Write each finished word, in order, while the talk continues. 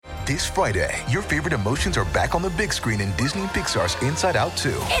This Friday, your favorite emotions are back on the big screen in Disney and Pixar's Inside Out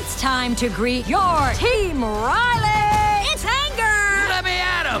 2. It's time to greet your Team Riley! It's anger! Let me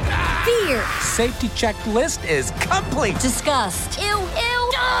at him! Fear! Safety checklist is complete! Disgust! Ew!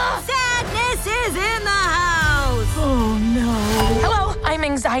 Sadness is in the house! Oh, no. Hello, I'm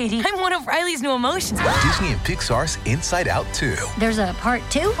anxiety. I'm one of Riley's new emotions. Disney and Pixar's Inside Out 2. There's a part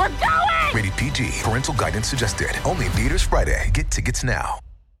 2? We're going! Rated PG. Parental guidance suggested. Only in theaters Friday. Get tickets now.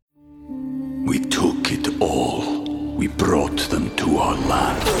 We took it all. We brought them to our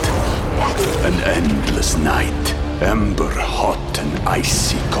land. An endless night, ember hot and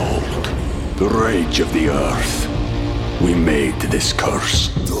icy cold. The rage of the earth. We made this curse.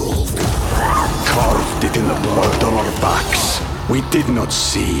 Carved it in the blood on our backs. We did not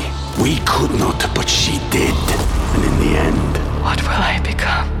see. We could not, but she did. And in the end... What will I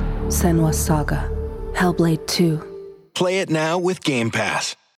become? Senua's Saga. Hellblade 2. Play it now with Game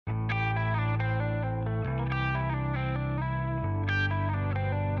Pass.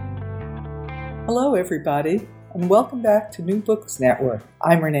 Hello, everybody, and welcome back to New Books Network.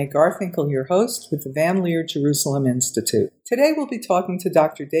 I'm Renee Garfinkel, your host with the Van Leer Jerusalem Institute. Today we'll be talking to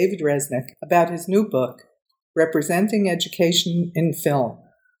Dr. David Resnick about his new book, Representing Education in Film,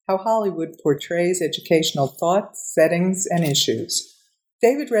 How Hollywood Portrays Educational Thoughts, Settings, and Issues.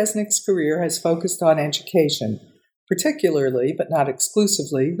 David Resnick's career has focused on education, particularly, but not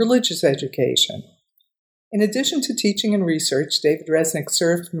exclusively, religious education. In addition to teaching and research, David Resnick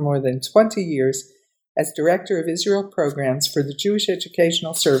served for more than 20 years as Director of Israel Programs for the Jewish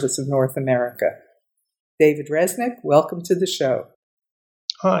Educational Service of North America. David Resnick, welcome to the show.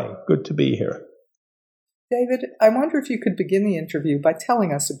 Hi, good to be here. David, I wonder if you could begin the interview by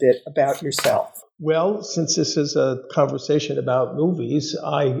telling us a bit about yourself. Well, since this is a conversation about movies,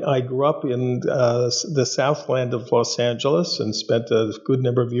 I grew up in the Southland of Los Angeles and spent a good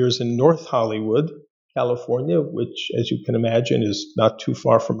number of years in North Hollywood, California, which, as you can imagine, is not too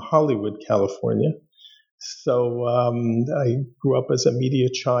far from Hollywood, California. So I grew up as a media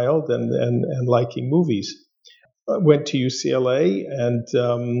child and liking movies. I went to UCLA,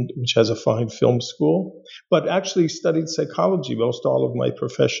 which has a fine film school, but actually studied psychology most all of my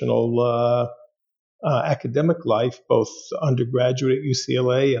professional academic life, both undergraduate at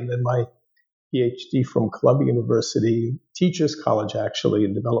UCLA and then my PhD from Columbia University, Teachers College, actually,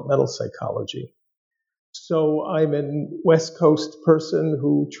 in developmental psychology. So I'm a West Coast person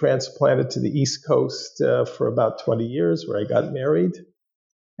who transplanted to the East Coast for about 20 years, where I got married.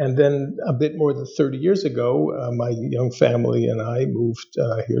 And then a bit more than 30 years ago, my young family and I moved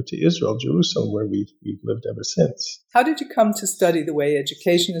here to Israel, Jerusalem, where we've lived ever since. How did you come to study the way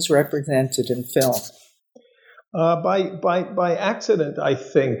education is represented in film? By accident, I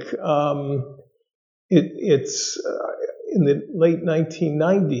think. It's in the late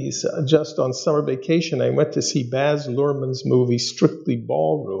 1990s, just on summer vacation, I went to see Baz Luhrmann's movie Strictly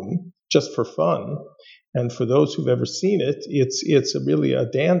Ballroom, just for fun. And for those who've ever seen it, it's really a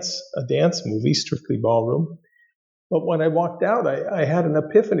dance movie, Strictly Ballroom. But when I walked out, I had an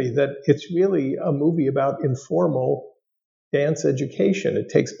epiphany that it's really a movie about informal dance education. It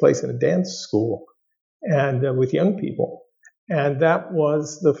takes place in a dance school and with young people. And that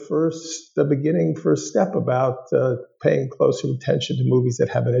was the first step about paying closer attention to movies that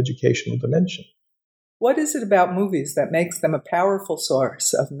have an educational dimension. What is it about movies that makes them a powerful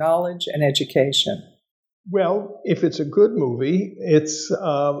source of knowledge and education? Well, if it's a good movie, it's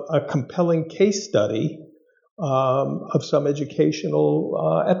a compelling case study of some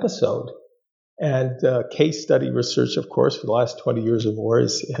educational episode. And case study research, of course, for the last 20 years or more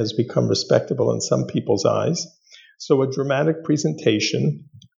has become respectable in some people's eyes. So a dramatic presentation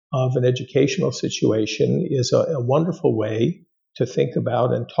of an educational situation is a wonderful way to think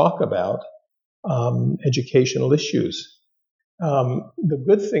about and talk about educational issues. The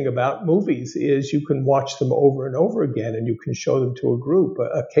good thing about movies is you can watch them over and over again, and you can show them to a group.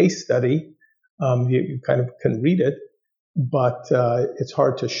 A case study, you kind of can read it, but it's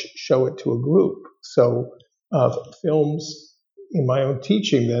hard to show it to a group. So films, in my own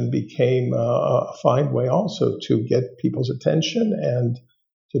teaching, then became a fine way also to get people's attention and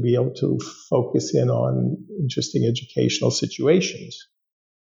to be able to focus in on interesting educational situations.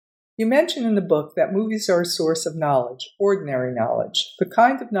 You mention in the book that movies are a source of knowledge, ordinary knowledge, the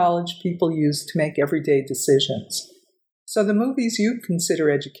kind of knowledge people use to make everyday decisions. So the movies you consider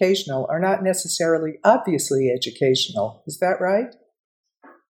educational are not necessarily obviously educational. Is that right?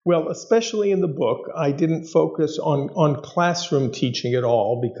 Well, especially in the book, I didn't focus on classroom teaching at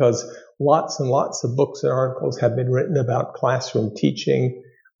all because lots and lots of books and articles have been written about classroom teaching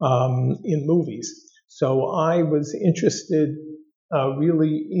in movies. So I was interested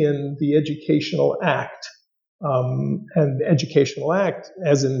really in the educational act. And the educational act,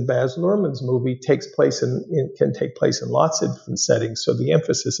 as in Baz Luhrmann's movie, can take place in lots of different settings. So the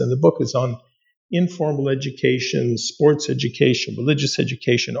emphasis in the book is on informal education, sports education, religious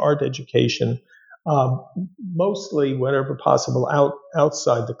education, art education, mostly whenever possible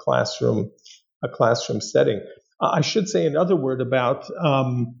outside the classroom, a classroom setting. I should say another word about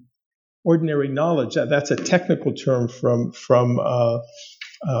ordinary knowledge. That's a technical term from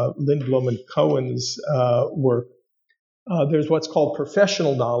Lindblom and Cohen's work. There's what's called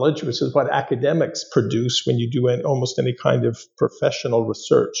professional knowledge, which is what academics produce when you do almost any kind of professional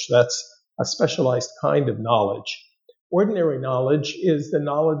research. That's a specialized kind of knowledge. Ordinary knowledge is the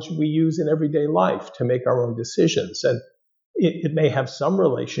knowledge we use in everyday life to make our own decisions. And it may have some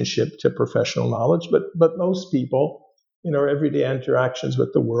relationship to professional knowledge, but most people in our everyday interactions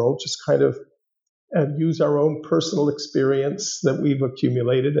with the world just kind of use our own personal experience that we've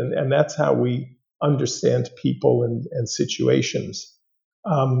accumulated, and that's how we understand people and situations.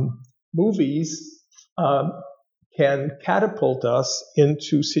 Movies can catapult us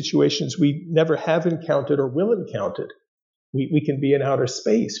into situations we never have encountered or will encounter. We can be in outer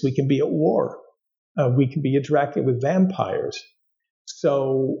space. We can be at war. We can be interacting with vampires.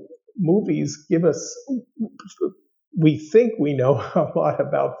 So movies give us, we think we know a lot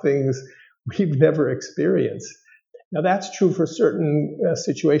about things we've never experienced. Now, that's true for certain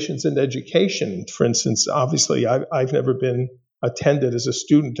situations in education. For instance, obviously, I've never been attended as a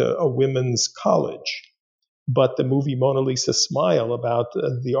student a women's college. But the movie Mona Lisa Smile about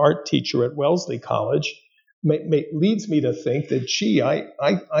the art teacher at Wellesley College leads me to think that, gee,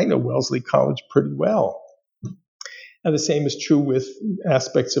 I know Wellesley College pretty well. And the same is true with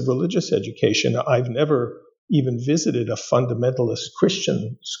aspects of religious education. I've never even visited a fundamentalist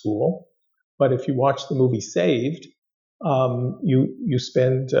Christian school. But if you watch the movie Saved, you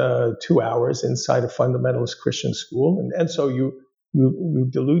spend 2 hours inside a fundamentalist Christian school, and so you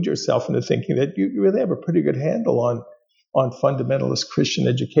delude yourself into thinking that you really have a pretty good handle on fundamentalist Christian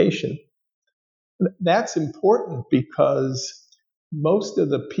education. That's important because most of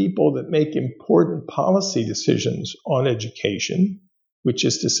the people that make important policy decisions on education, which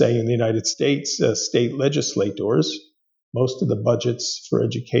is to say in the United States, state legislators, most of the budgets for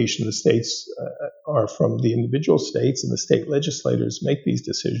education in the states are from the individual states, and the state legislators make these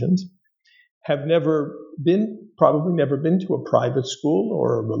decisions, have probably never been to a private school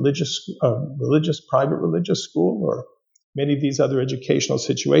or a private religious school or many of these other educational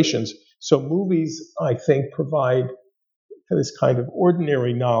situations. So movies, I think, provide this kind of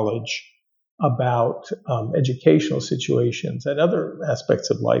ordinary knowledge about educational situations and other aspects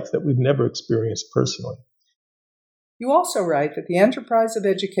of life that we've never experienced personally. You also write that the enterprise of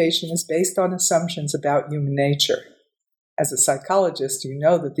education is based on assumptions about human nature. As a psychologist, you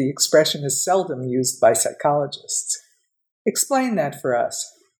know that the expression is seldom used by psychologists. Explain that for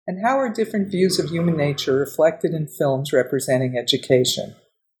us, and how are different views of human nature reflected in films representing education?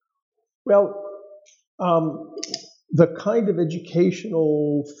 Well, the kind of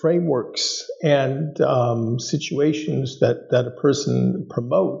educational frameworks and situations that a person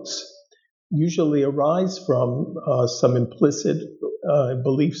promotes usually arise from some implicit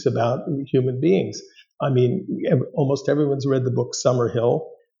beliefs about human beings. I mean, almost everyone's read the book Summerhill,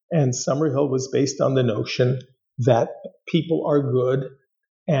 and Summerhill was based on the notion that people are good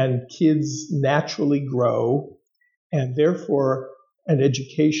and kids naturally grow, and therefore an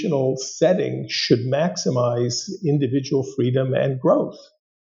educational setting should maximize individual freedom and growth.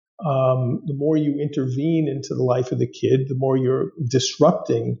 The more you intervene into the life of the kid, the more you're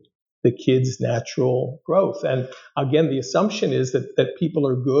disrupting the kid's natural growth. And again, the assumption is that people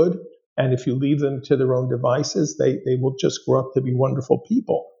are good, and if you leave them to their own devices, they will just grow up to be wonderful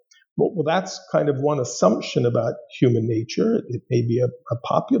people. Well, that's kind of one assumption about human nature. It may be a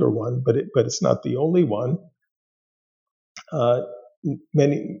popular one, but it's not the only one.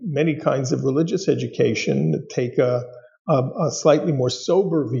 Many kinds of religious education take a slightly more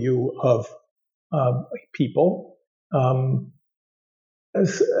sober view of people.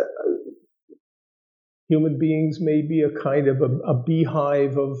 Human beings may be a kind of a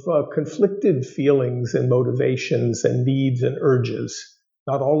beehive of conflicted feelings and motivations and needs and urges.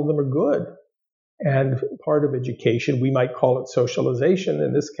 Not all of them are good. And part of education, we might call it socialization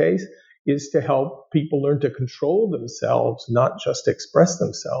in this case, is to help people learn to control themselves, not just express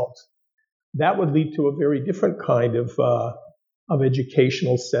themselves. That would lead to a very different kind of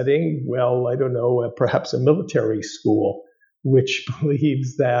educational setting. Well, I don't know, perhaps a military school, which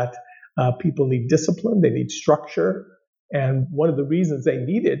believes that people need discipline, they need structure, and one of the reasons they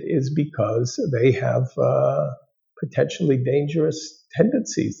need it is because they have potentially dangerous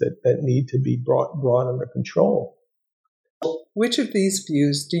tendencies that need to be brought under control. Which of these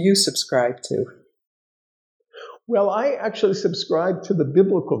views do you subscribe to? Well, I actually subscribe to the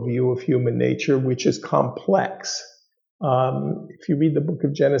biblical view of human nature, which is complex. If you read the book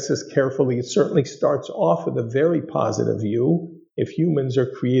of Genesis carefully, it certainly starts off with a very positive view. If humans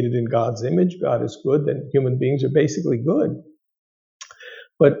are created in God's image, God is good, then human beings are basically good.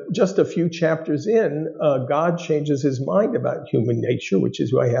 But just a few chapters in, God changes his mind about human nature, which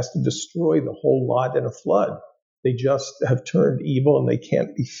is why he has to destroy the whole lot in a flood. They just have turned evil and they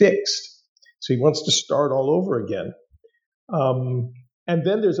can't be fixed. So he wants to start all over again. And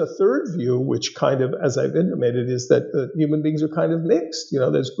then there's a third view, which kind of, as I've intimated, is that human beings are kind of mixed.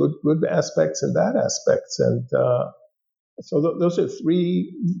 There's good aspects and bad aspects. And so those are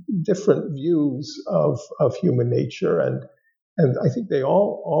three different views of human nature. And I think they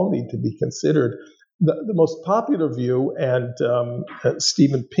all need to be considered. The most popular view, and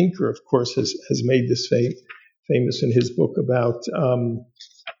Steven Pinker, of course, has made this famous in his book about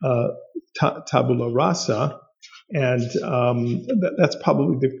tabula rasa, and that's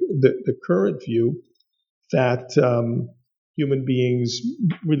probably the current view, that human beings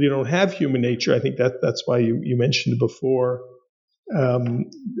really don't have human nature. I think that's why you mentioned before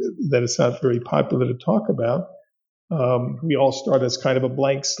that it's not very popular to talk about. We all start as kind of a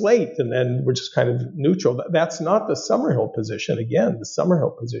blank slate, and then we're just kind of neutral. That's not the Summerhill position. Again, the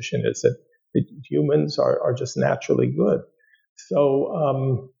Summerhill position is that humans are just naturally good.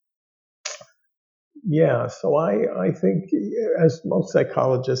 So, so I think, as most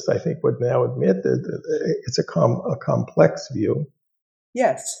psychologists, I think, would now admit, that it's a complex view.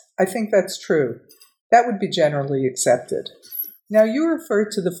 Yes, I think that's true. That would be generally accepted. Now, you refer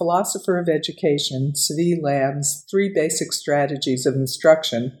to the philosopher of education, Zvi Lamb's 3 basic strategies of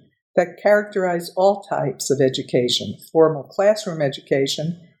instruction that characterize all types of education: formal classroom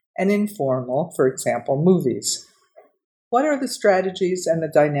education and informal, for example, movies. What are the strategies and the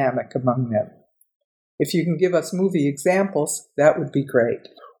dynamic among them? If you can give us movie examples, that would be great.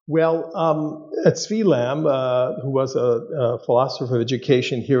 Well, Zvi Lamb, who was a philosopher of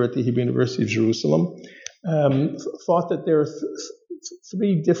education here at the Hebrew University of Jerusalem, thought that there are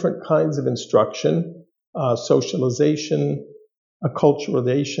 3 different kinds of instruction: socialization,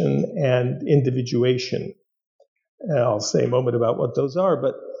 acculturation, and individuation. And I'll say a moment about what those are,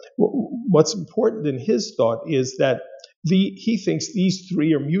 but what's important in his thought is that he thinks these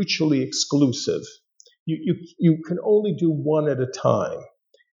 3 are mutually exclusive. You can only do one at a time.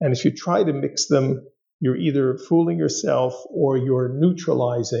 And if you try to mix them, you're either fooling yourself or you're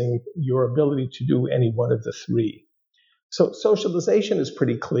neutralizing your ability to do any one of the 3. So socialization is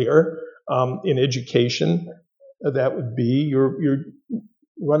pretty clear. In education, that would be your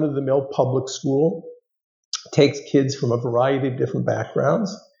run-of-the-mill public school takes kids from a variety of different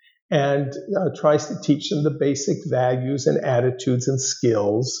backgrounds and tries to teach them the basic values and attitudes and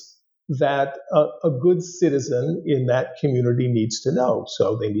skills that a good citizen in that community needs to know.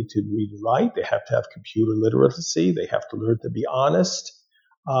 So they need to read and write. They have to have computer literacy. They have to learn to be honest.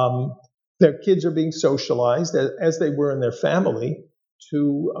 Their kids are being socialized as they were in their family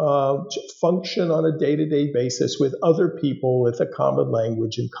to function on a day-to-day basis with other people with a common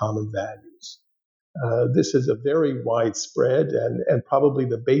language and common values. This is a very widespread and probably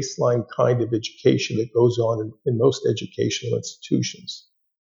the baseline kind of education that goes on in most educational institutions.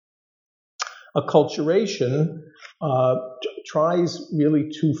 Acculturation tries really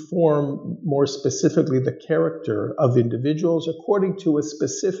to form more specifically the character of individuals according to a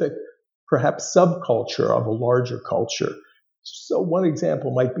specific, perhaps subculture of a larger culture. So one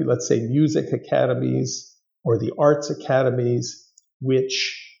example might be, let's say, music academies or the arts academies,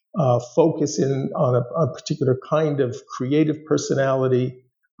 which focus in on a particular kind of creative personality,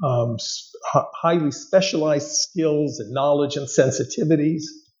 highly specialized skills and knowledge and sensitivities,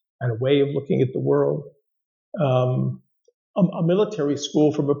 and a way of looking at the world. A military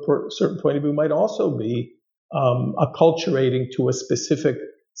school, from a certain point of view, might also be acculturating to a specific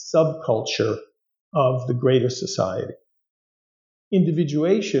subculture of the greater society.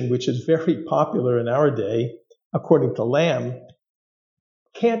 Individuation, which is very popular in our day, according to Lamb,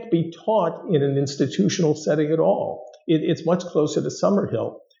 can't be taught in an institutional setting at all. It's much closer to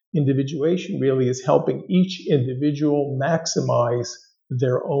Summerhill. Individuation really is helping each individual maximize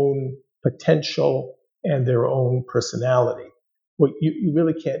their own potential and their own personality. Well, you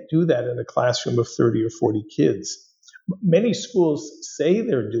really can't do that in a classroom of 30 or 40 kids. Many schools say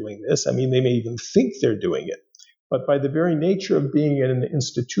they're doing this. I mean, they may even think they're doing it. But by the very nature of being in an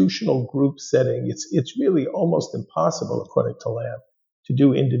institutional group setting, it's really almost impossible, according to Lamb, to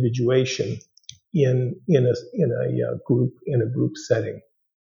do individuation in a group setting.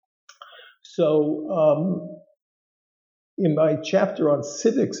 So in my chapter on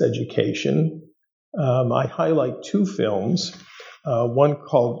civics education, I highlight two films. One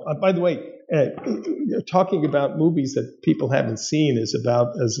called, by the way, talking about movies that people haven't seen is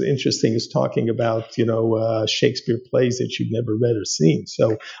about as interesting as talking about, Shakespeare plays that you've never read or seen.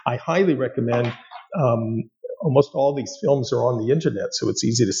 So I highly recommend. Almost all these films are on the internet, so it's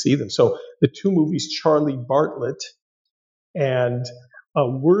easy to see them. So the two movies, Charlie Bartlett and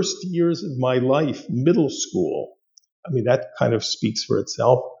Worst Years of My Life, Middle School. I mean, that kind of speaks for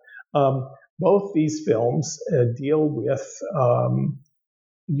itself. Both these films deal with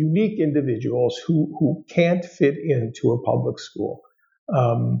unique individuals who can't fit into a public school.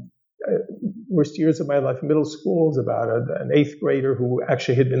 Worst Years of My Life, Middle School is about an eighth grader who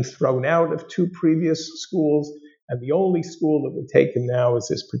actually had been thrown out of two previous schools, and the only school that would take him now is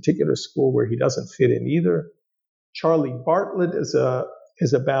this particular school where he doesn't fit in either. Charlie Bartlett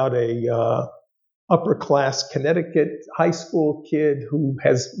is about a upper class Connecticut high school kid who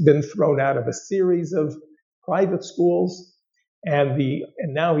has been thrown out of a series of private schools, and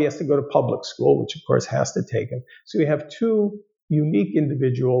now he has to go to public school, which of course has to take him. So we have two unique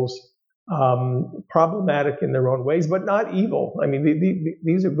individuals, problematic in their own ways, but not evil. I mean,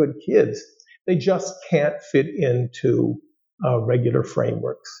 these are good kids. They just can't fit into regular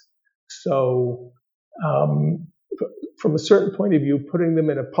frameworks. So from a certain point of view, putting them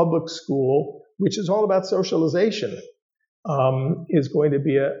in a public school, which is all about socialization, is going to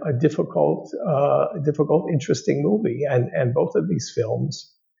be a difficult, interesting movie. And both of these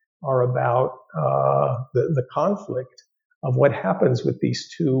films are about the conflict of what happens with these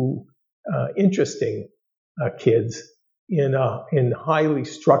two interesting kids in highly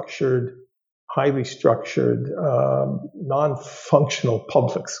structured, non-functional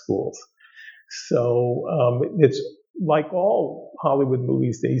public schools. So it's like all Hollywood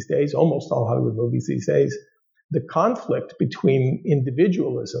movies these days, almost all Hollywood movies these days, the conflict between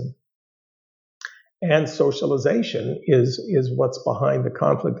individualism and socialization is what's behind the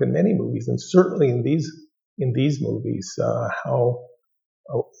conflict in many movies, and certainly in these movies, how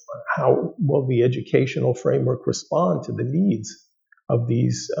will the educational framework respond to the needs of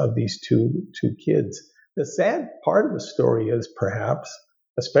these two kids? The sad part of the story is perhaps,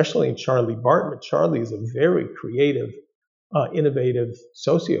 especially in Charlie Bartlett, Charlie is a very creative, innovative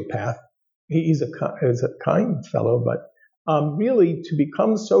sociopath. He's a kind fellow, but really to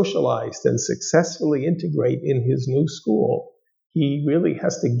become socialized and successfully integrate in his new school, he really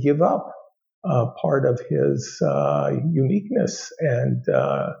has to give up part of his uniqueness and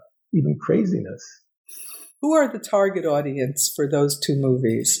even craziness. Who are the target audience for those two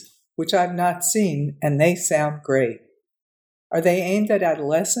movies, which I've not seen, and they sound great? Are they aimed at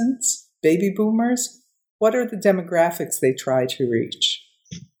adolescents, baby boomers? What are the demographics they try to reach?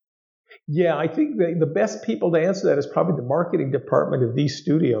 Yeah, I think the best people to answer that is probably the marketing department of these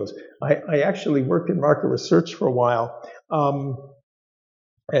studios. I actually worked in market research for a while.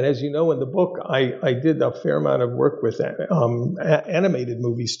 And as you know, in the book, I did a fair amount of work with animated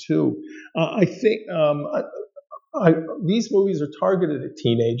movies, too. I think these movies are targeted at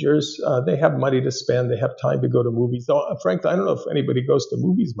teenagers. They have money to spend. They have time to go to movies. Though, frankly, I don't know if anybody goes to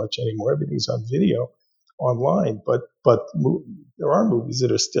movies much anymore. Everything's on video online. But there are movies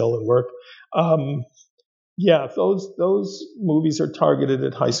that are still in work. Yeah, those movies are targeted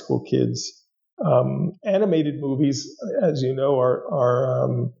at high school kids. Animated movies, as you know, are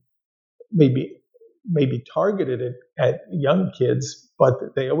maybe targeted at young kids,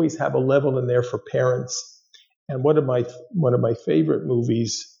 but they always have a level in there for parents. And one of my favorite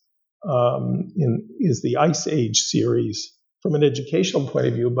movies is the Ice Age series from an educational point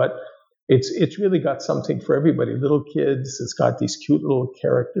of view, but it's really got something for everybody. Little kids, it's got these cute little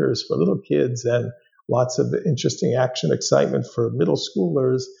characters for little kids, and lots of interesting action excitement for middle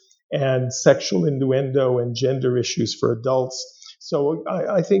schoolers, and sexual innuendo and gender issues for adults. So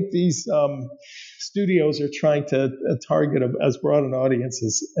I think these studios are trying to target as broad an audience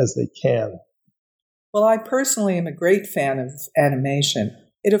as they can. Well, I personally am a great fan of animation.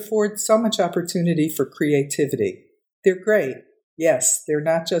 It affords so much opportunity for creativity. They're great. Yes, they're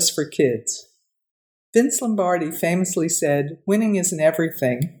not just for kids. Vince Lombardi famously said, "Winning isn't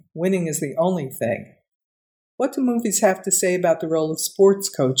everything. Winning is the only thing." What do movies have to say about the role of sports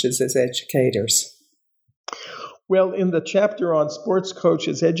coaches as educators? Well, in the chapter on sports coach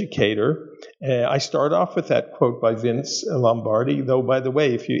as educator, I start off with that quote by Vince Lombardi. Though, by the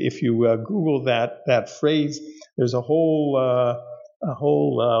way, if you Google that phrase, there's a whole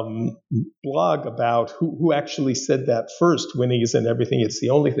blog about who actually said that first. Winning isn't everything. It's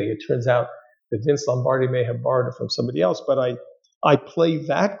the only thing. It turns out that Vince Lombardi may have borrowed it from somebody else, but I play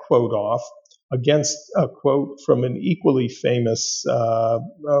that quote off against a quote from an equally famous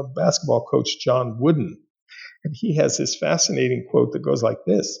basketball coach, John Wooden. And he has this fascinating quote that goes like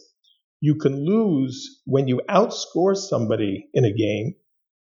this: "You can lose when you outscore somebody in a game,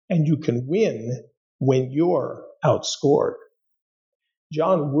 and you can win when you're outscored."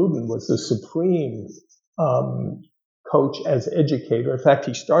 John Wooden was the supreme coach as educator. In fact,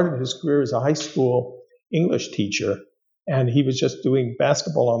 he started his career as a high school English teacher, and he was just doing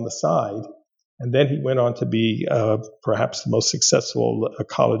basketball on the side. And then he went on to be perhaps the most successful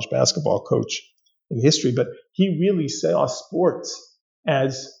college basketball coach in history. But he really saw sports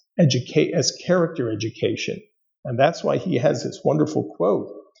as character education. And that's why he has this wonderful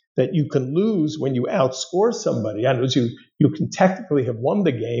quote that you can lose when you outscore somebody. I know you can technically have won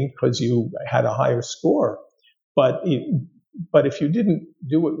the game because you had a higher score. But if you didn't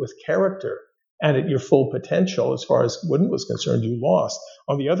do it with character and at your full potential, as far as Wooden was concerned, you lost.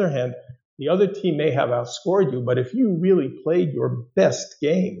 On the other hand, the other team may have outscored you, but if you really played your best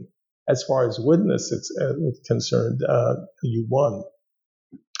game, as far as Wooden is concerned, you won.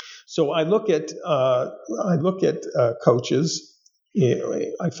 So I look at coaches.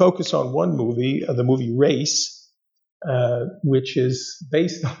 I focus on one movie, the movie Race, which is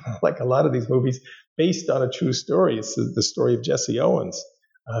based on, like a lot of these movies, based on a true story. It's the story of Jesse Owens,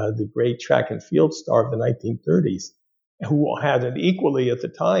 the great track and field star of the 1930s, who had an equally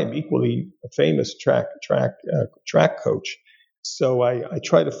famous track coach. So I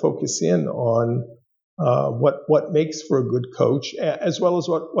try to focus in on what makes for a good coach, as well as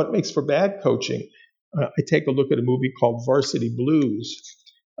what makes for bad coaching. I take a look at a movie called Varsity Blues,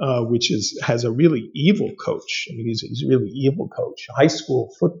 which has a really evil coach. I mean, he's a really evil coach. High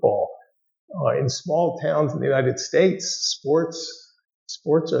school football in small towns in the United States,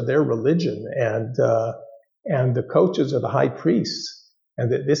 sports are their religion, and the coaches are the high priests.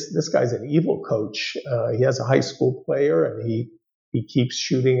 And this guy's an evil coach. He has a high school player, and he keeps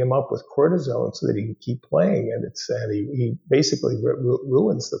shooting him up with cortisone so that he can keep playing, and he basically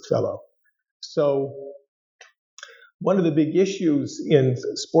ruins the fellow. So one of the big issues in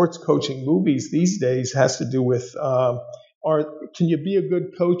sports coaching movies these days has to do with can you be a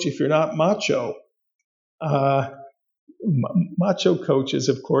good coach if you're not macho? Macho coaches,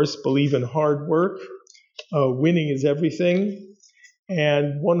 of course, believe in hard work. Winning is everything,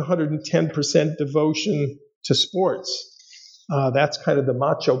 and 110% devotion to sports. That's kind of the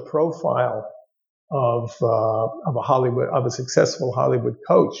macho profile of a successful Hollywood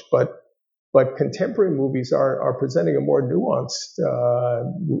coach. But contemporary movies are presenting a more nuanced,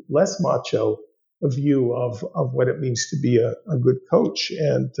 less macho view of what it means to be a good coach,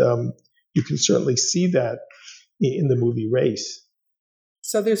 and you can certainly see that in the movie Race.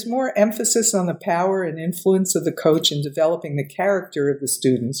 So there's more emphasis on the power and influence of the coach in developing the character of the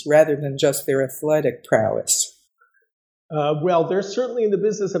students rather than just their athletic prowess. Well, they're certainly in the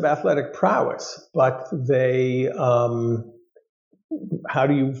business of athletic prowess, but they, of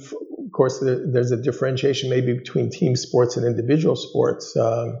course, there's a differentiation maybe between team sports and individual sports.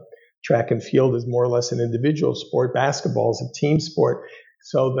 Track and field is more or less an individual sport. Basketball is a team sport.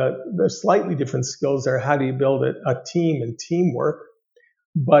 So there's slightly different skills there. How do you build a team and teamwork?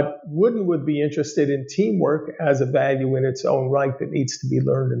 But Wooden would be interested in teamwork as a value in its own right that needs to be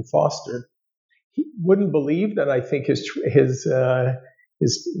learned and fostered. Wooden believed, and I think his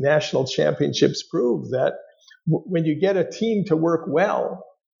national championships prove that when you get a team to work well,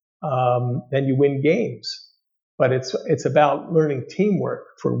 then you win games. But it's about learning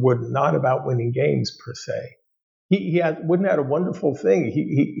teamwork for Wooden, not about winning games per se. Wooden had a wonderful thing.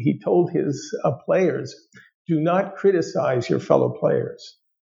 He told his players, do not criticize your fellow players.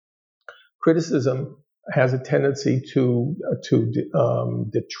 Criticism has a tendency to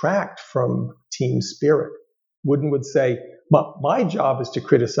detract from team spirit. Wooden would say, my job is to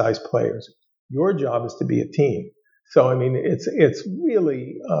criticize players. Your job is to be a team. So, I mean, it's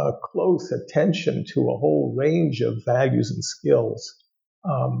really close attention to a whole range of values and skills.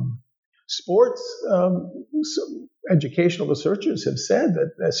 Sports, educational researchers have said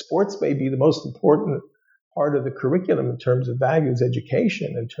that sports may be the most important part of the curriculum in terms of values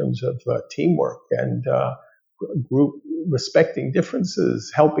education, in terms of teamwork and group respecting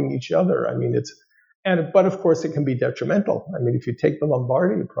differences, helping each other. I mean, but of course it can be detrimental. I mean, if you take the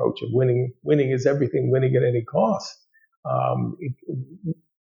Lombardi approach of winning is everything, winning at any cost,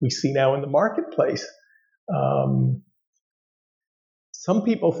 we see now in the marketplace. Some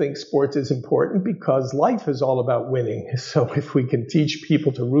people think sports is important because life is all about winning. So if we can teach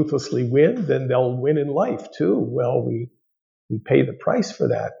people to ruthlessly win, then they'll win in life too. Well, we pay the price for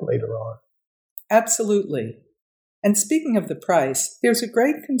that later on. Absolutely. And speaking of the price, there's a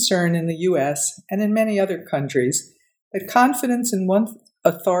great concern in the U.S. and in many other countries that confidence in one's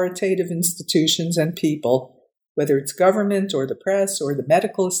authoritative institutions and people, whether it's government or the press or the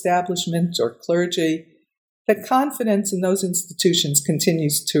medical establishment or clergy, that confidence in those institutions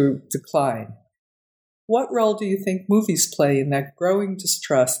continues to decline. What role do you think movies play in that growing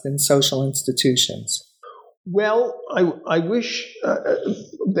distrust in social institutions? Well, I wish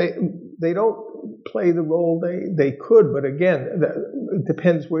they don't play the role they could, but again, it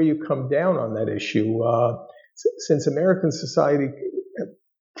depends where you come down on that issue. Since American society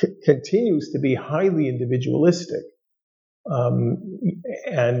continues to be highly individualistic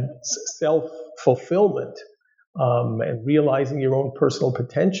and self-fulfillment and realizing your own personal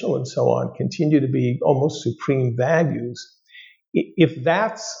potential and so on continue to be almost supreme values, if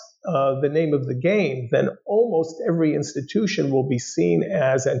that's the name of the game, then almost every institution will be seen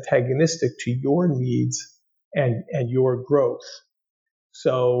as antagonistic to your needs and your growth.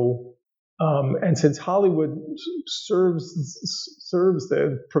 So, and since Hollywood serves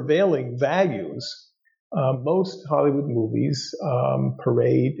the prevailing values, most Hollywood movies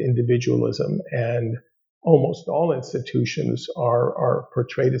parade individualism, and almost all institutions are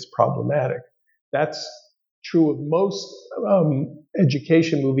portrayed as problematic. That's true of most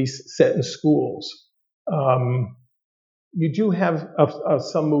education movies set in schools. You do have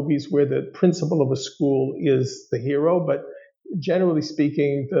some movies where the principal of a school is the hero, but generally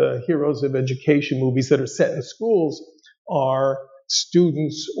speaking, the heroes of education movies that are set in schools are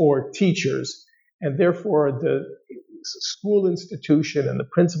students or teachers, and therefore the school institution and the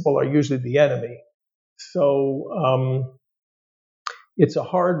principal are usually the enemy. So it's a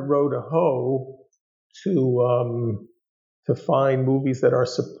hard row to hoe to find movies that are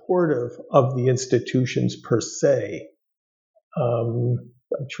supportive of the institutions per se. I'm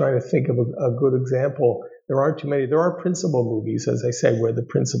trying to think of a good example. There aren't too many. There are principal movies, as I say, where the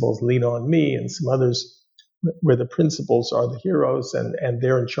principals lean on me, and some others where the principals are the heroes and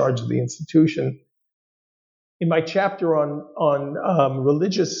they're in charge of the institution. In my chapter on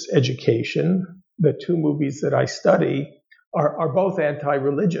religious education, the two movies that I study are both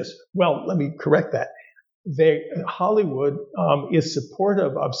anti-religious. Well, let me correct that. Hollywood is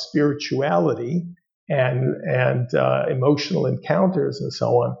supportive of spirituality and emotional encounters and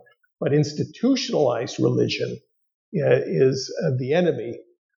so on, but institutionalized religion is the enemy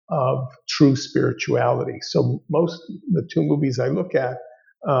of true spirituality. So the two movies I look at,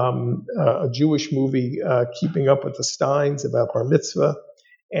 a Jewish movie, Keeping Up with the Steins, about bar mitzvah,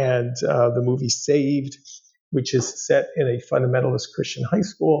 and the movie Saved, which is set in a fundamentalist Christian high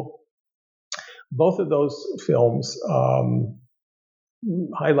school. Both of those films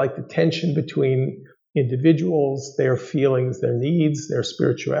highlight the tension between individuals, their feelings, their needs, their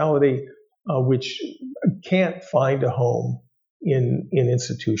spirituality, which can't find a home in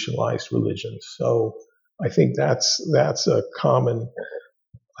institutionalized religion. So I think that's a common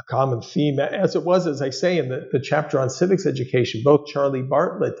theme, as it was, as I say, in the chapter on civics education. Both Charlie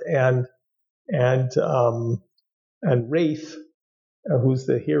Bartlett and Rafe, who's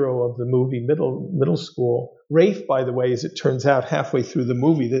the hero of the movie Middle School. Rafe, by the way, as it turns out, halfway through the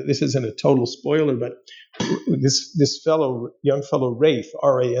movie, this isn't a total spoiler, but this young fellow Rafe,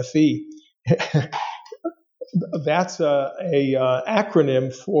 R-A-F-E, that's a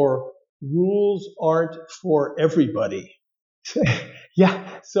acronym for rules aren't for everybody.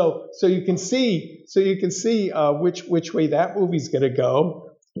 Yeah, so you can see which way that movie's going to go.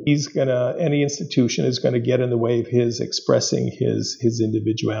 Any institution is going to get in the way of his expressing his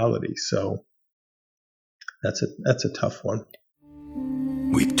individuality. So that's a tough one.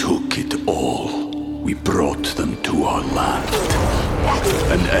 We took it all. We brought them to our land.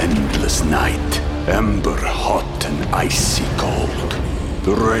 An endless night, ember hot and icy cold.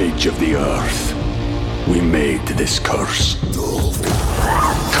 The rage of the earth. We made this curse.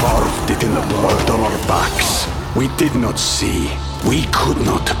 Carved it in the blood on our backs. We did not see. We could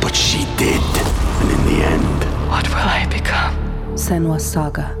not, but she did. And in the end, What will I become? Senua's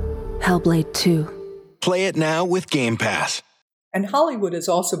Saga. Hellblade 2. Play it now with Game Pass. And Hollywood has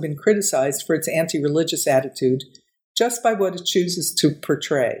also been criticized for its anti-religious attitude just by what it chooses to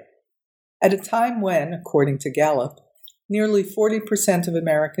portray. At a time when, according to Gallup, nearly 40% of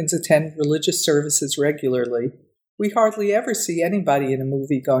Americans attend religious services regularly, we hardly ever see anybody in a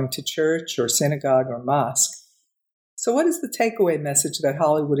movie going to church or synagogue or mosque. So what is the takeaway message that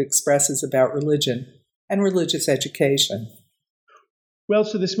Hollywood expresses about religion and religious education? Well,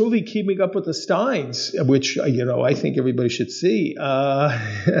 so this movie, Keeping Up with the Steins, which, I think everybody should see,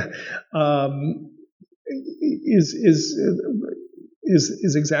 is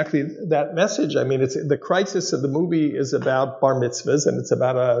is exactly that message. I mean, it's the crisis of the movie is about bar mitzvahs, and it's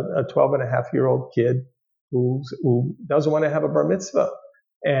about a 12-and-a-half-year-old kid who doesn't want to have a bar mitzvah,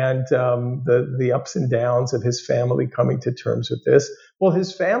 and the ups and downs of his family coming to terms with this. Well,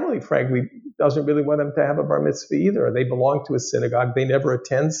 his family, frankly, doesn't really want him to have a bar mitzvah either. They belong to a synagogue. They never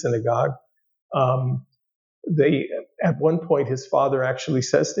attend synagogue. At one point, his father actually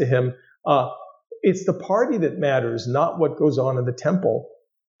says to him, it's the party that matters, not what goes on in the temple.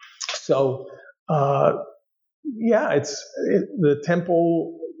 So, the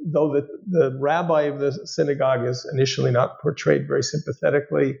temple, though the rabbi of the synagogue is initially not portrayed very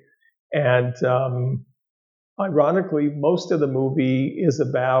sympathetically, and ironically, most of the movie is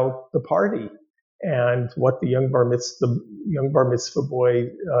about the party and what the young bar mitzvah boy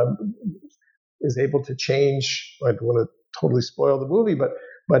is able to change. I don't want to totally spoil the movie, but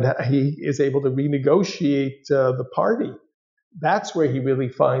he is able to renegotiate the party. That's where he really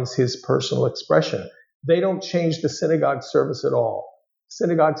finds his personal expression. They don't change the synagogue service at all.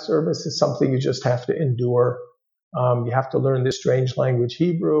 Synagogue service is something you just have to endure. You have to learn this strange language,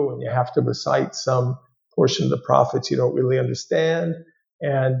 Hebrew, and you have to recite some portion of the prophets you don't really understand.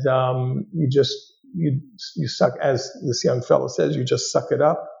 And you suck, as this young fellow says, you just suck it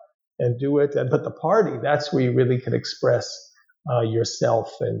up and do it. But the party, that's where you really can express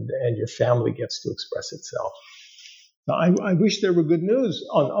yourself, and your family gets to express itself. Now, I wish there were good news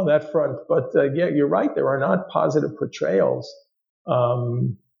on that front, but you're right. There are not positive portrayals.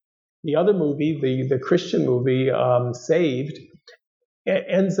 The other movie, the Christian movie, Saved,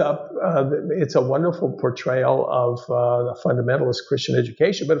 ends up, it's a wonderful portrayal of the fundamentalist Christian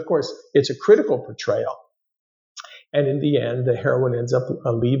education, but of course, it's a critical portrayal. And in the end, the heroine ends up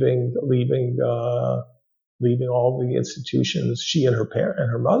leaving all the institutions. She and her parent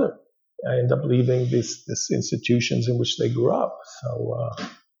and her mother end up leaving these institutions in which they grew up.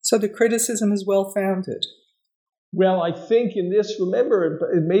 So the criticism is well founded. Well, I think in this, remember,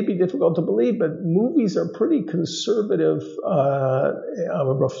 it may be difficult to believe, but movies are pretty conservative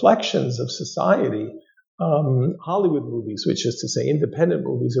reflections of society. Hollywood movies, which is to say independent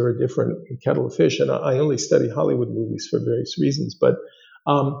movies, are a different kettle of fish, and I only study Hollywood movies for various reasons, but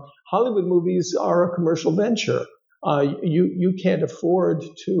Hollywood movies are a commercial venture. You can't afford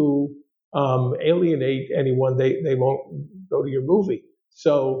to alienate anyone. They won't go to your movie.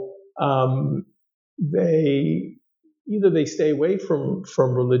 So they stay away from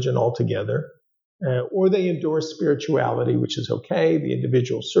religion altogether, or they endorse spirituality, which is okay. The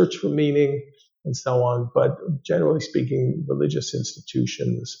individual search for meaning and so on. But generally speaking, religious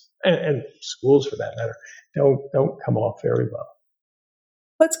institutions and schools, for that matter, don't come off very well.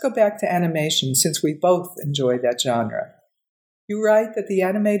 Let's go back to animation, since we both enjoy that genre. You write that the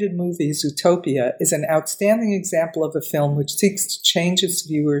animated movie Zootopia is an outstanding example of a film which seeks to change its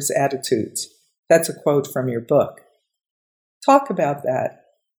viewers' attitudes. That's a quote from your book. Talk about that.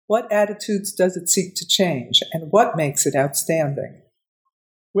 What attitudes does it seek to change, and what makes it outstanding?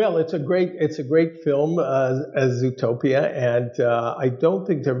 Well, it's a great film, as Zootopia, and I don't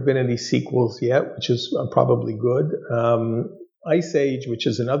think there have been any sequels yet, which is probably good. Ice Age, which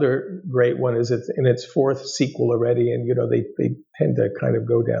is another great one, is in its fourth sequel already, and they tend to kind of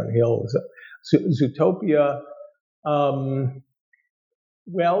go downhill. Zootopia,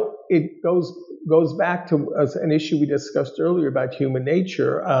 well, it goes back to an issue we discussed earlier about human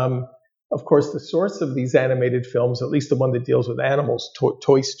nature. Of course, the source of these animated films, at least the one that deals with animals,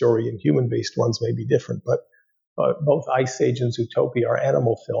 Toy Story and human-based ones may be different, but both Ice Age and Zootopia are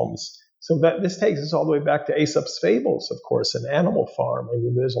animal films. So this takes us all the way back to Aesop's Fables, of course, an Animal Farm. I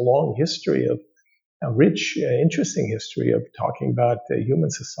mean, there's a long history of a rich, interesting history of talking about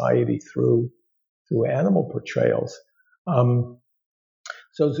human society through animal portrayals. So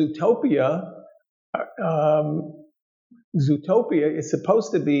Zootopia is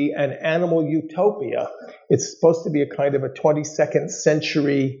supposed to be an animal utopia. It's supposed to be a kind of a 22nd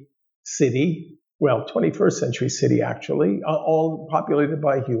century city, well, 21st century city actually, all populated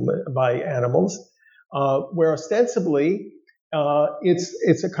by animals, where ostensibly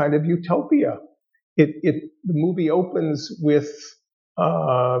it's a kind of utopia. The movie opens with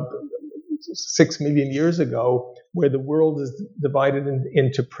 6 million years ago, where the world is divided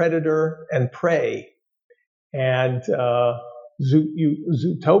into predator and prey. And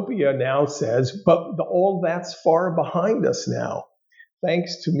Zootopia now says, but all that's far behind us now.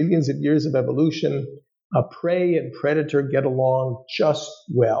 Thanks to millions of years of evolution, prey and predator get along just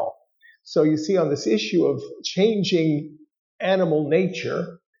well. So you see, on this issue of changing animal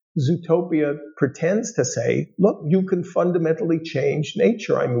nature, Zootopia pretends to say, look, you can fundamentally change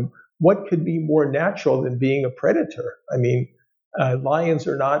nature. I mean, what could be more natural than being a predator? I mean, lions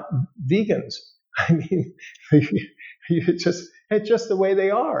are not vegans. I mean, it's just the way they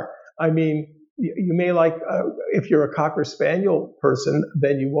are. I mean, you may like, if you're a Cocker Spaniel person,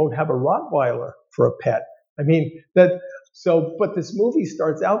 then you won't have a Rottweiler for a pet. I mean, but this movie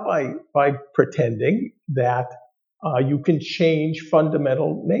starts out by pretending that you can change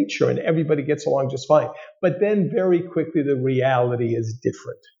fundamental nature and everybody gets along just fine. But then very quickly, the reality is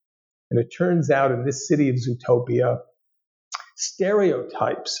different. And it turns out in this city of Zootopia,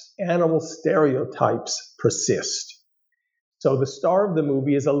 animal stereotypes persist. So the star of the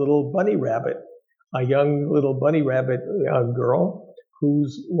movie is a little bunny rabbit, a young little bunny rabbit girl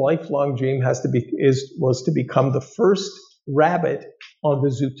whose lifelong dream was to become the first rabbit on the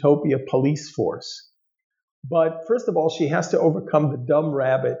Zootopia police force. But first of all, she has to overcome the dumb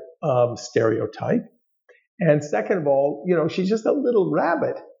rabbit stereotype. And second of all, she's just a little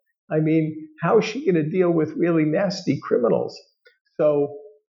rabbit. I mean, how is she going to deal with really nasty criminals? So,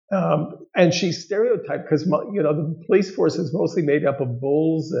 and she's stereotyped because, the police force is mostly made up of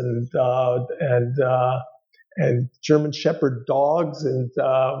bulls and German Shepherd dogs and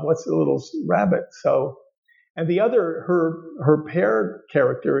what's the little rabbit? So, and the other, her pair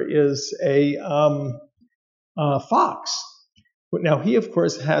character is a fox. Now, he, of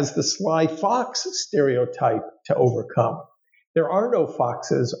course, has the sly fox stereotype to overcome. There are no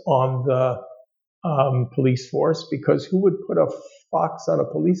foxes on the police force because who would put a fox on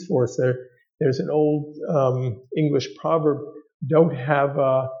a police force? There's an old English proverb, don't have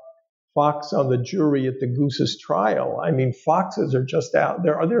a fox on the jury at the goose's trial. I mean, foxes are just out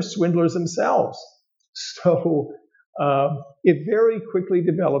there. They're swindlers themselves. So it very quickly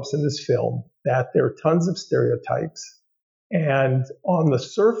develops in this film that there are tons of stereotypes. And on the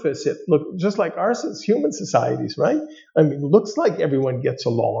surface, it looks just like ours as human societies, right? I mean, it looks like everyone gets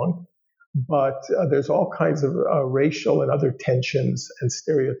along, but there's all kinds of racial and other tensions and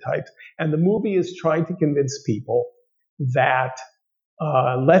stereotypes. And the movie is trying to convince people that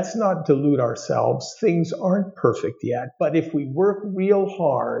let's not delude ourselves. Things aren't perfect yet, but if we work real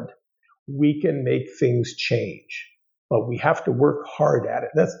hard, we can make things change. But we have to work hard at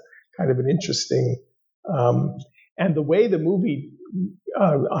it. That's kind of an interesting... And the way the movie,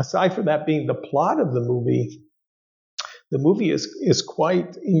 aside from that being the plot of the movie is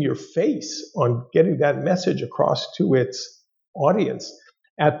quite in your face on getting that message across to its audience.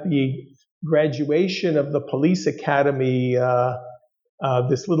 At the graduation of the police academy,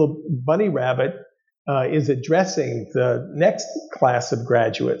 this little bunny rabbit is addressing the next class of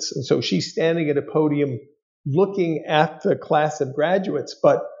graduates. And so she's standing at a podium looking at the class of graduates,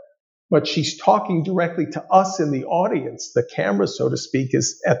 but she's talking directly to us in the audience. The camera, so to speak,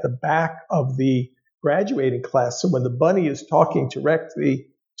 is at the back of the graduating class. So when the bunny is talking directly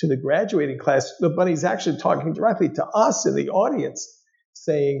to the graduating class, the bunny's actually talking directly to us in the audience,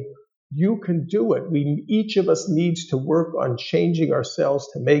 saying, you can do it. Each of us needs to work on changing ourselves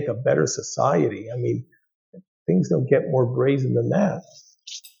to make a better society. I mean, things don't get more brazen than that.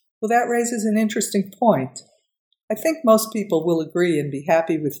 Well, that raises an interesting point. I think most people will agree and be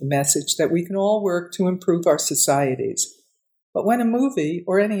happy with the message that we can all work to improve our societies. But when a movie,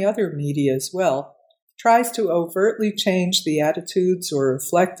 or any other media as well, tries to overtly change the attitudes or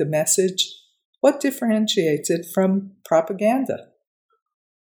reflect a message, what differentiates it from propaganda?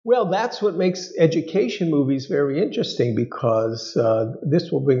 Well, that's what makes education movies very interesting, because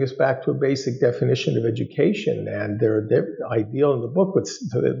this will bring us back to a basic definition of education. And I deal in the book with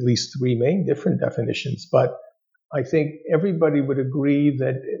at least three main different definitions. But I think everybody would agree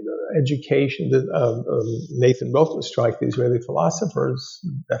that education, Nathan Rothenstreich, the Israeli philosopher's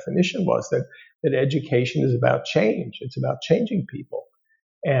definition was that education is about change. It's about changing people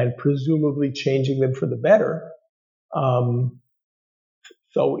and presumably changing them for the better.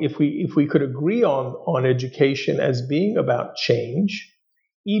 So if we could agree on education as being about change,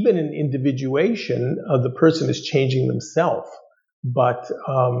 even in individuation, the person is changing themselves. But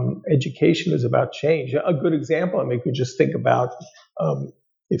education is about change. A good example, I mean, you could just think about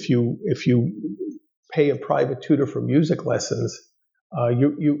if you pay a private tutor for music lessons,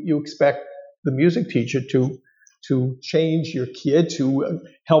 you expect the music teacher to change your kid, to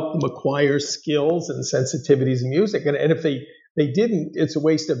help them acquire skills and sensitivities in music. And if they didn't, it's a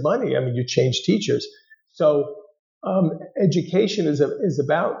waste of money. I mean, you change teachers. So education is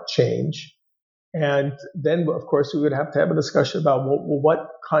about change. And then, of course, we would have to have a discussion about, what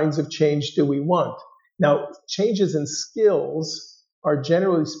kinds of change do we want? Now, changes in skills are,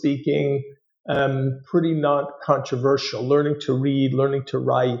 generally speaking, pretty not controversial. Learning to read, learning to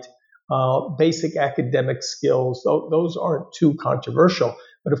write, basic academic skills, those aren't too controversial.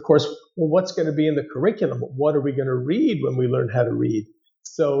 But of course, well, what's going to be in the curriculum? What are we going to read when we learn how to read?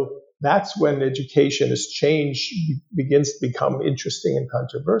 So that's when education is changed, begins to become interesting and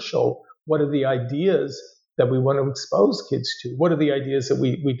controversial. What are the ideas that we want to expose kids to? What are the ideas that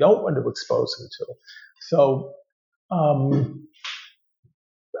we don't want to expose them to? So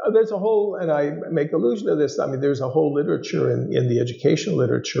there's a whole, and I make allusion to this, I mean, there's a whole literature in the educational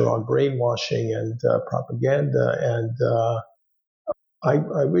literature on brainwashing and propaganda, and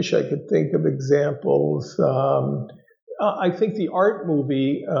I wish I could think of examples. I think the art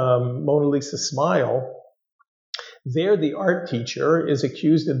movie, Mona Lisa Smile, there the art teacher is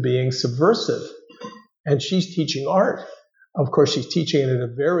accused of being subversive, and she's teaching art. Of course, she's teaching it in a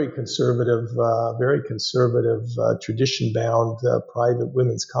very conservative, tradition-bound private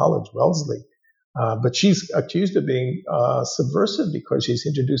women's college, Wellesley. But she's accused of being subversive because she's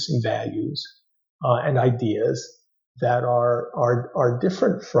introducing values and ideas that are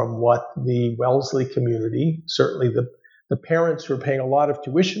different from what the Wellesley community, certainly the parents who are paying a lot of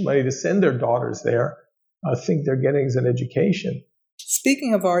tuition money to send their daughters there, think they're getting as an education.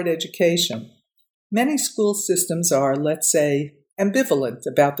 Speaking of art education, many school systems are, let's say, ambivalent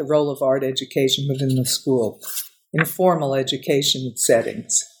about the role of art education within the school, in formal education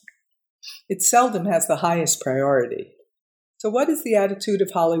settings. It seldom has the highest priority. So what is the attitude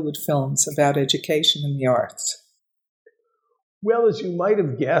of Hollywood films about education in the arts? Well, as you might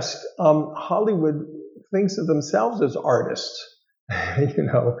have guessed, Hollywood thinks of themselves as artists, and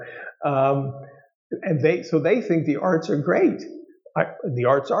they think the arts are great. The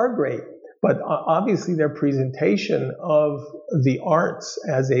arts are great, but obviously their presentation of the arts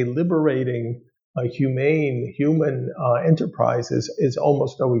as a liberating, humane, human enterprise is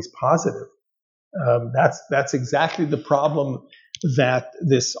almost always positive. That's exactly the problem that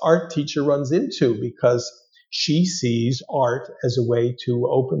this art teacher runs into, because she sees art as a way to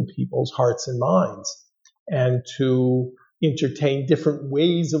open people's hearts and minds and to entertain different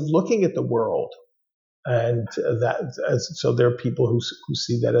ways of looking at the world. And so there are people who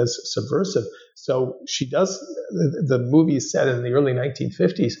see that as subversive. So she does, the movie is set in the early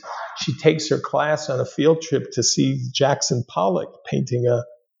 1950s. She takes her class on a field trip to see Jackson Pollock painting a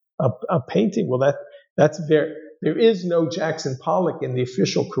painting. Well, there is no Jackson Pollock in the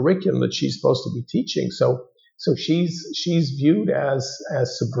official curriculum that she's supposed to be teaching. So she's viewed as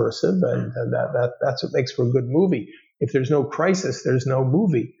subversive, and that's what makes for a good movie. If there's no crisis, there's no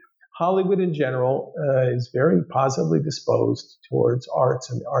movie. Hollywood in general is very positively disposed towards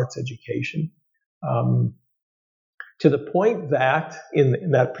arts and arts education, to the point that in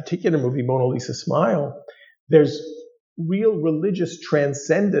that particular movie, Mona Lisa Smile, there's real religious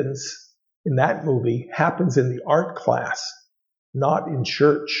transcendence in that movie happens in the art class, not in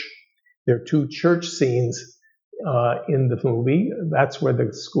church. There are two church scenes in the movie. That's where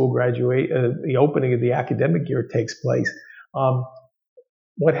the school the opening of the academic year takes place.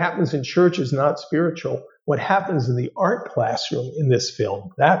 What happens in church is not spiritual. What happens in the art classroom in this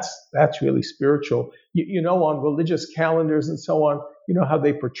film, that's really spiritual. On religious calendars and so on, you know how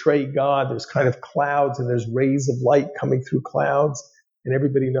they portray God. There's kind of clouds and there's rays of light coming through clouds, and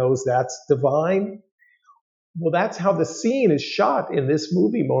everybody knows that's divine. Well, that's how the scene is shot in this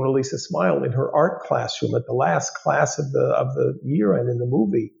movie, Mona Lisa Smile, in her art classroom at the last class of the year, and in the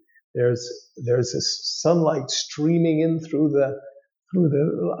movie, there's this sunlight streaming in through the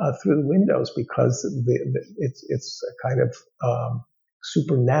windows, because it's a kind of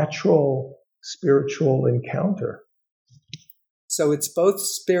supernatural, spiritual encounter. So it's both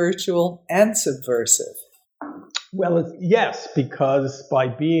spiritual and subversive. Well, yes, because by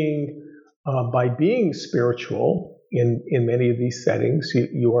being spiritual in many of these settings,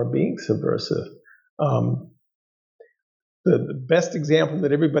 you are being subversive. The best example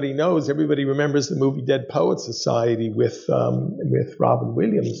that everybody remembers the movie Dead Poets Society with Robin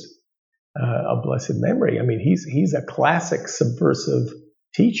Williams, of blessed memory. I mean, he's a classic subversive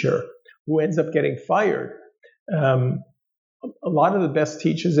teacher who ends up getting fired. A lot of the best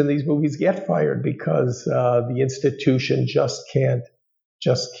teachers in these movies get fired because the institution just can't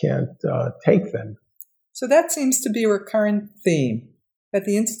take them. So that seems to be a recurrent theme, that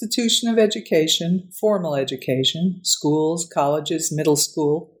the institution of education, formal education, schools, colleges, middle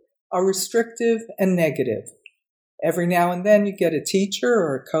school, are restrictive and negative. Every now and then you get a teacher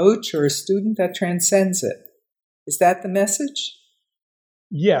or a coach or a student that transcends it. Is that the message?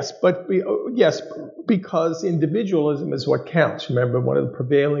 Yes, because individualism is what counts. Remember, one of the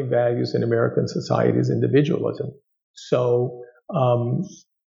prevailing values in American society is individualism. So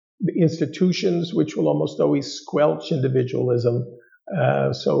the institutions, which will almost always squelch individualism,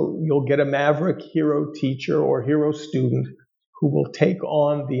 so you'll get a maverick hero teacher or hero student who will take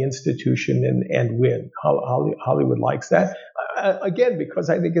on the institution and win. Hollywood likes that. Again, because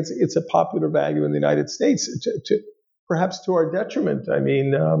I think it's a popular value in the United States, perhaps to our detriment. I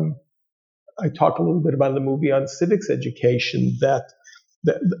mean, I talk a little bit about the movie on civics education, that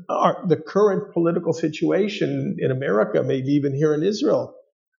the current political situation in America, maybe even here in Israel,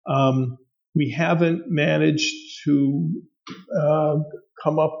 we haven't managed to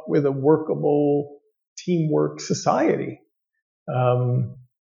come up with a workable teamwork society.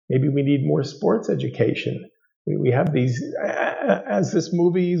 Maybe we need more sports education. We have these, as this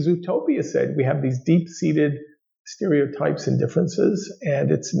movie Zootopia said, we have these deep-seated stereotypes and differences,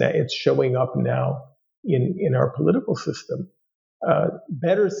 and it's showing up now in our political system.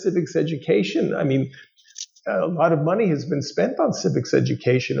 Better civics education. I mean, a lot of money has been spent on civics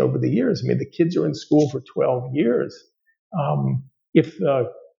education over the years. I mean, the kids are in school for 12 years. If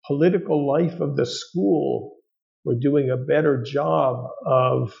the political life of the school were doing a better job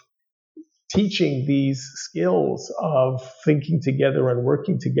of teaching these skills of thinking together and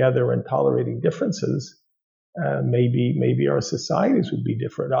working together and tolerating differences, maybe our societies would be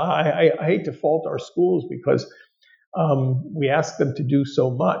different. I hate to fault our schools because we ask them to do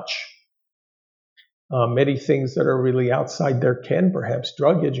so much. Many things that are really outside their ken, perhaps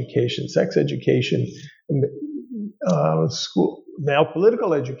drug education, sex education, school, now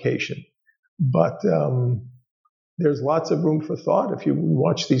political education. But there's lots of room for thought. If you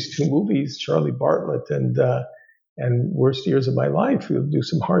watch these two movies, Charlie Bartlett and Worst Years of My Life, you'll do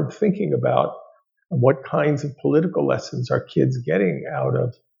some hard thinking about what kinds of political lessons are kids getting out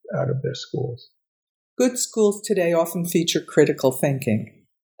of their schools. Good schools today often feature critical thinking.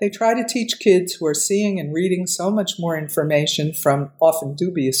 They try to teach kids who are seeing and reading so much more information from often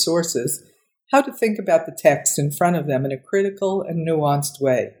dubious sources how to think about the text in front of them in a critical and nuanced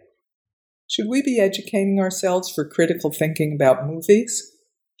way. Should we be educating ourselves for critical thinking about movies?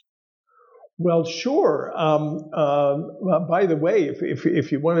 Well, sure. By the way,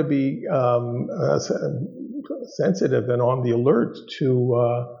 if you want to be sensitive and on the alert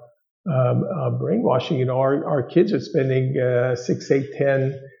to brainwashing, our kids are spending 6, 8,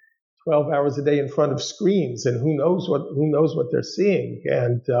 10, 12 hours a day in front of screens, and who knows what they're seeing.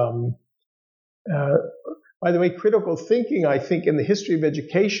 And by the way, critical thinking, I think, in the history of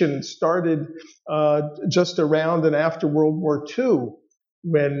education started just around and after World War II,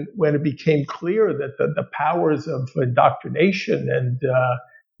 when it became clear that the powers of indoctrination and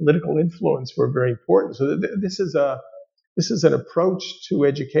political influence were very important. So this is an approach to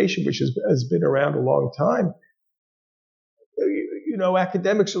education which has been around a long time.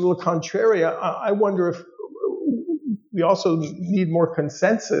 Academics are a little contrary. I wonder if we also need more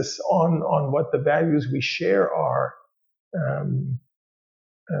consensus on what the values we share are.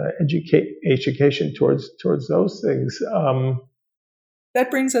 Education towards those things.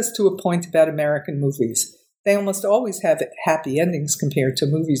 That brings us to a point about American movies. They almost always have happy endings compared to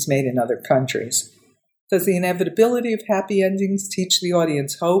movies made in other countries. Does the inevitability of happy endings teach the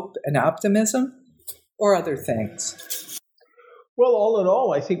audience hope and optimism, or other things? Well, all in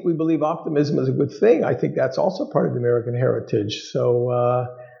all, I think we believe optimism is a good thing. I think that's also part of the American heritage. So,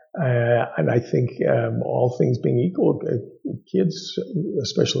 and I think all things being equal, kids,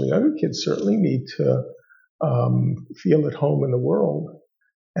 especially younger kids, certainly need to feel at home in the world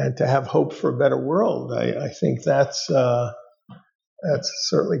and to have hope for a better world. I think that's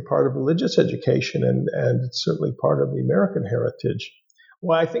certainly part of religious education, and it's certainly part of the American heritage.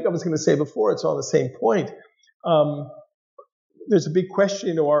 Well, I think I was going to say before, it's on the same point. There's a big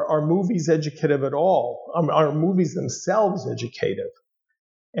question, are movies educative at all? Are movies themselves educative?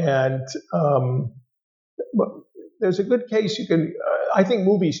 And there's a good case I think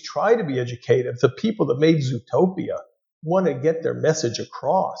movies try to be educative. The people that made Zootopia want to get their message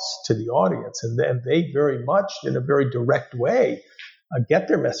across to the audience, and they very much, in a very direct way, get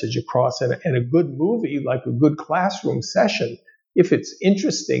their message across. And a good movie, like a good classroom session, if it's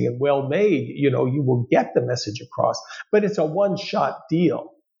interesting and well made, you will get the message across. But it's a one-shot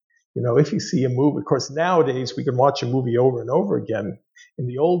deal. If you see a movie, of course, nowadays we can watch a movie over and over again. In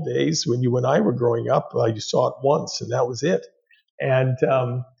the old days, when you and I were growing up, you saw it once and that was it. And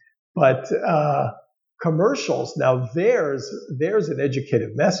but commercials, now there's an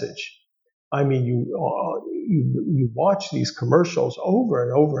educative message. I mean, you watch these commercials over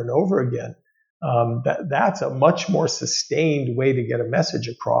and over and over again. That's a much more sustained way to get a message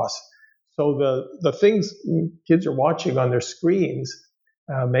across. So the things kids are watching on their screens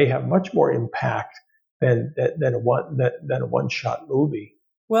may have much more impact than a one-shot movie.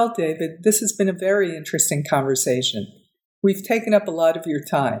 Well, David, this has been a very interesting conversation. We've taken up a lot of your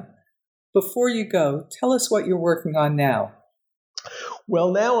time. Before you go, tell us what you're working on now.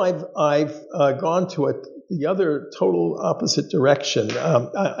 Well, now I've gone to the other total opposite direction.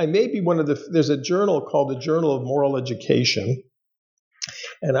 I may be there's a journal called the Journal of Moral Education,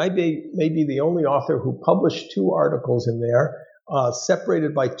 and I may be the only author who published 2 articles in there,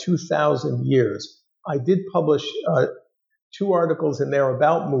 separated by 2,000 years. I did publish 2 articles in there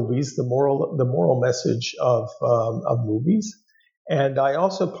about movies, the moral message of movies. And I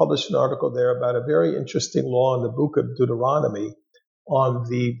also published an article there about a very interesting law in the book of Deuteronomy on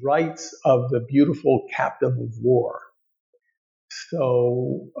the rights of the beautiful captive of war.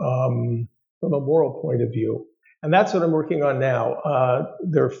 So from a moral point of view. And that's what I'm working on now.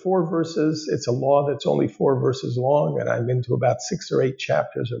 There are 4 verses. It's a law that's only 4 verses long, and I'm into about 6 or 8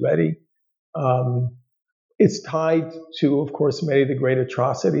 chapters already. It's tied to, of course, many of the great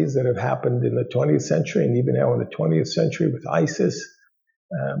atrocities that have happened in the 20th century and even now in the 20th century with ISIS.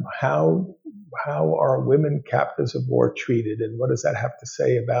 How are women captives of war treated, and what does that have to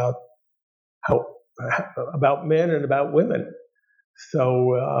say about men and about women?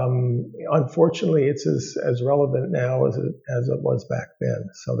 So unfortunately, it's as relevant now as it was back then.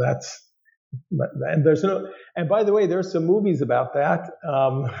 So and by the way, there's some movies about that.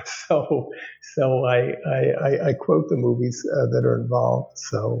 So I quote the movies that are involved.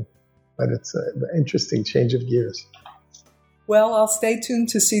 But it's an interesting change of gears. Well, I'll stay tuned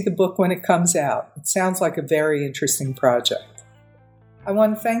to see the book when it comes out. It sounds like a very interesting project. I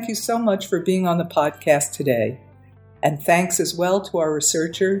want to thank you so much for being on the podcast today. And thanks as well to our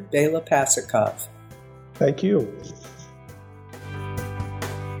researcher, Bela Pasikov. Thank you.